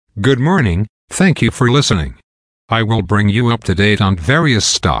Good morning, thank you for listening. I will bring you up to date on various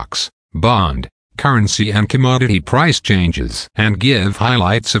stocks, bond, currency and commodity price changes and give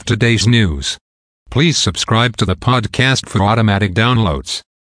highlights of today's news. Please subscribe to the podcast for automatic downloads.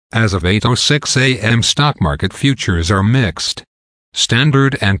 As of 8:06 a.m. stock market futures are mixed.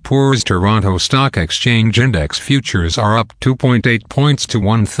 Standard & Poor's Toronto Stock Exchange Index futures are up 2.8 points to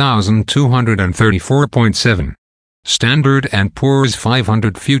 1,234.7. Standard & Poor's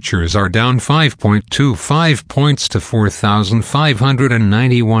 500 futures are down 5.25 points to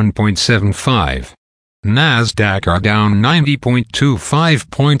 4,591.75. Nasdaq are down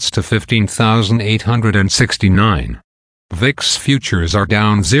 90.25 points to 15,869. VIX futures are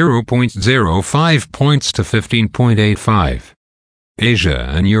down 0.05 points to 15.85. Asia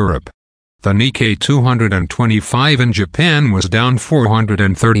and Europe. The Nikkei 225 in Japan was down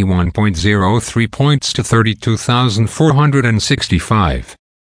 431.03 points to 32,465.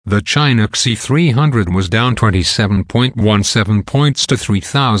 The China CSI 300 was down 27.17 points to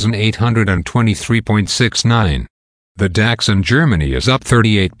 3,823.69. The DAX in Germany is up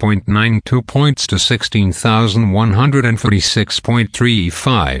 38.92 points to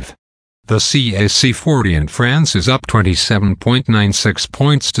 16,146.35. The CAC 40 in France is up 27.96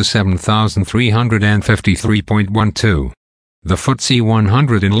 points to 7,353.12. The FTSE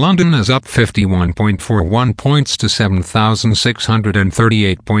 100 in London is up 51.41 points to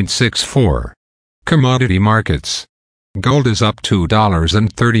 7,638.64. Commodity markets. Gold is up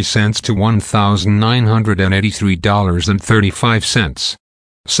 $2.30 to $1,983.35.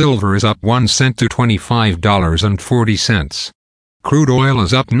 Silver is up 1 cent to $25.40. Crude oil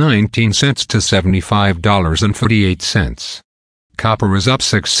is up 19 cents to $75.48. Copper is up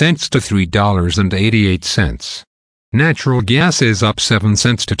 6 cents to $3.88. Natural gas is up 7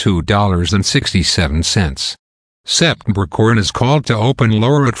 cents to $2.67. September corn is called to open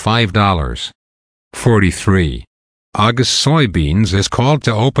lower at $5.43. August soybeans is called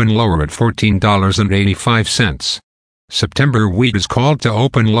to open lower at $14.85. September wheat is called to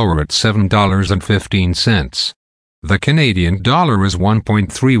open lower at $7.15. The Canadian dollar is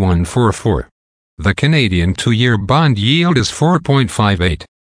 1.3144. The Canadian 2-year bond yield is 4.58.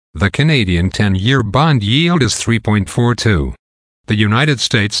 The Canadian 10-year bond yield is 3.42. The United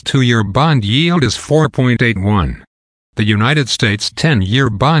States 2-year bond yield is 4.81. The United States 10-year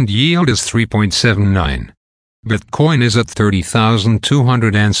bond yield is 3.79. Bitcoin is at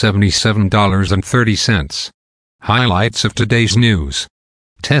 $30,277.30. Highlights of today's news.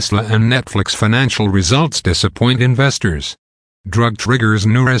 Tesla and Netflix financial results disappoint investors. Drug triggers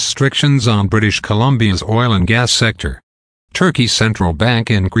new restrictions on British Columbia's oil and gas sector. Turkey's central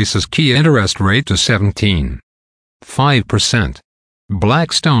bank increases key interest rate to 17.5%.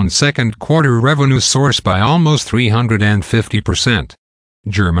 Blackstone's second quarter revenue soars by almost 350%.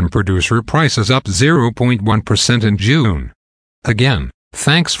 German producer prices up 0.1% in June. Again,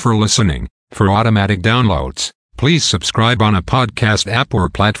 thanks for listening. For automatic downloads, please subscribe on a podcast app or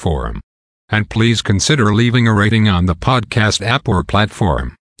platform. And please consider leaving a rating on the podcast app or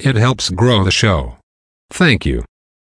platform. It helps grow the show. Thank you.